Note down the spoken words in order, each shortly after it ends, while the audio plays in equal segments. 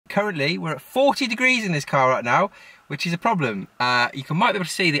Currently, we're at 40 degrees in this car right now, which is a problem. You might be able to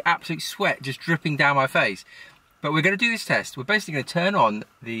see the absolute sweat just dripping down my face. But we're going to do this test. We're basically going to turn on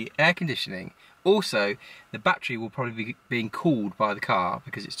the air conditioning. Also, the battery will probably be being cooled by the car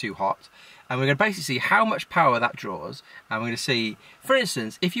because it's too hot. And we're going to basically see how much power that draws. And we're going to see, for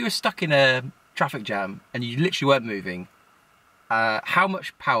instance, if you were stuck in a traffic jam and you literally weren't moving, how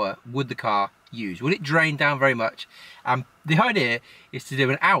much power would the car use? Would it drain down very much? The idea is to do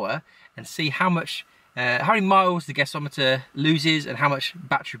an hour and see how many miles the gasometer loses and how much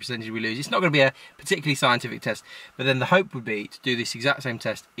battery percentage we lose. It's not going to be a particularly scientific test, but then the hope would be to do this exact same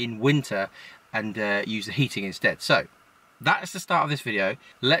test in winter and use the heating instead. So that's the start of this video.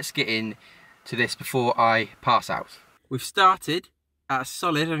 Let's get in to this before I pass out. We've started at a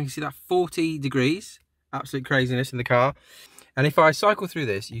solid, and you can see that 40 degrees, absolute craziness in the car. And if I cycle through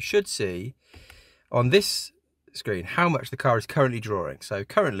this, you should see on this screen how much the car is currently drawing. So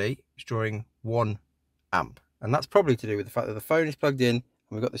currently it's drawing 1 amp, and that's probably to do with the fact that the phone is plugged in and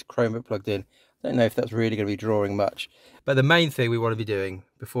we've got this Chromebook plugged in. I don't know if that's really going to be drawing much, but the main thing we want to be doing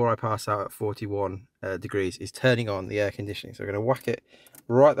before I pass out at 41 degrees is turning on the air conditioning. So we're going to whack it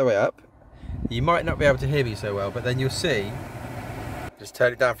right the way up. You might not be able to hear me so well, but then you'll see, just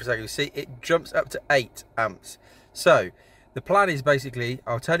turn it down for a second, you'll see it jumps up to 8 amps. So the plan is basically,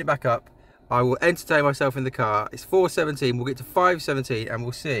 I'll turn it back up, I will entertain myself in the car. It's 417, we'll get to 517 and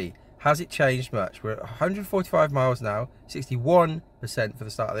we'll see, has it changed much? We're at 145 miles now, 61% for the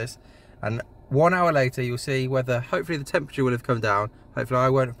start of this. And 1 hour later, you'll see whether, hopefully the temperature will have come down. Hopefully I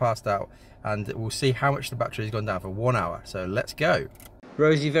won't have passed out, and we'll see how much the battery has gone down for 1 hour. So let's go.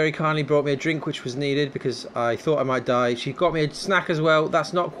 Rosie very kindly brought me a drink which was needed because I thought I might die. She got me a snack as well.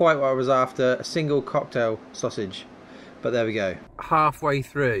 That's not quite what I was after, a single cocktail sausage. But there we go. Halfway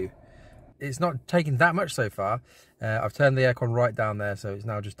through. It's not taking that much so far. I've turned the aircon right down there, so it's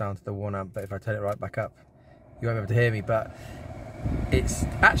now just down to the 1 amp. But if I turn it right back up, you won't be able to hear me, but it's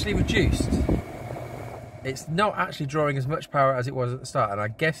actually reduced. It's not actually drawing as much power as it was at the start, and I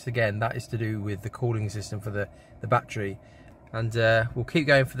guess again that is to do with the cooling system for the battery. And we'll keep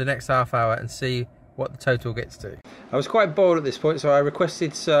going for the next half hour and see what the total gets to. I was quite bored at this point, so I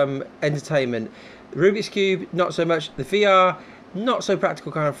requested some entertainment. The Rubik's Cube, not so much. The VR, not so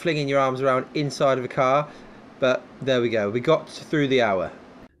practical, kind of flinging your arms around inside of a car. But there we go, we got through the hour.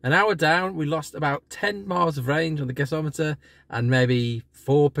 An hour down, we lost about 10 miles of range on the gasometer and maybe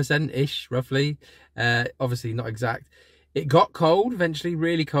 4%-ish, roughly. Obviously not exact. It got cold eventually,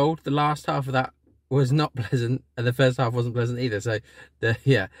 really cold. The last half of that was not pleasant, and the first half wasn't pleasant either. So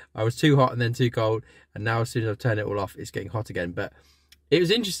yeah, I was too hot and then too cold, and now as soon as I've turned it all off, it's getting hot again. But it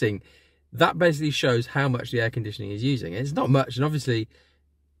was interesting. That basically shows how much the air conditioning is using. It's not much, and obviously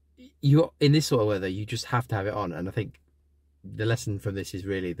you're in this sort of weather, you just have to have it on. And I think the lesson from this is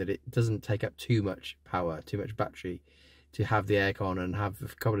really that it doesn't take up too much power, too much battery to have the aircon and have a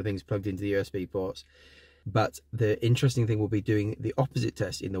couple of things plugged into the USB ports. But the interesting thing will be doing the opposite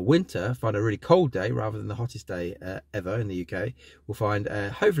test in the winter, find a really cold day rather than the hottest day ever in the UK. We'll find a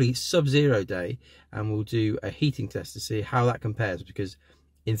hopefully sub-zero day, and we'll do a heating test to see how that compares, because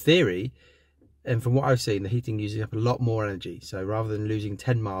in theory, and from what I've seen, the heating uses up a lot more energy. So rather than losing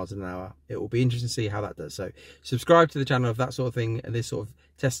 10 miles an hour, it will be interesting to see how that does. So subscribe to the channel if that sort of thing and this sort of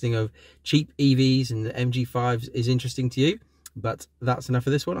testing of cheap EVs and MG5s is interesting to you. But that's enough for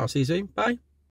this one. I'll see you soon. Bye.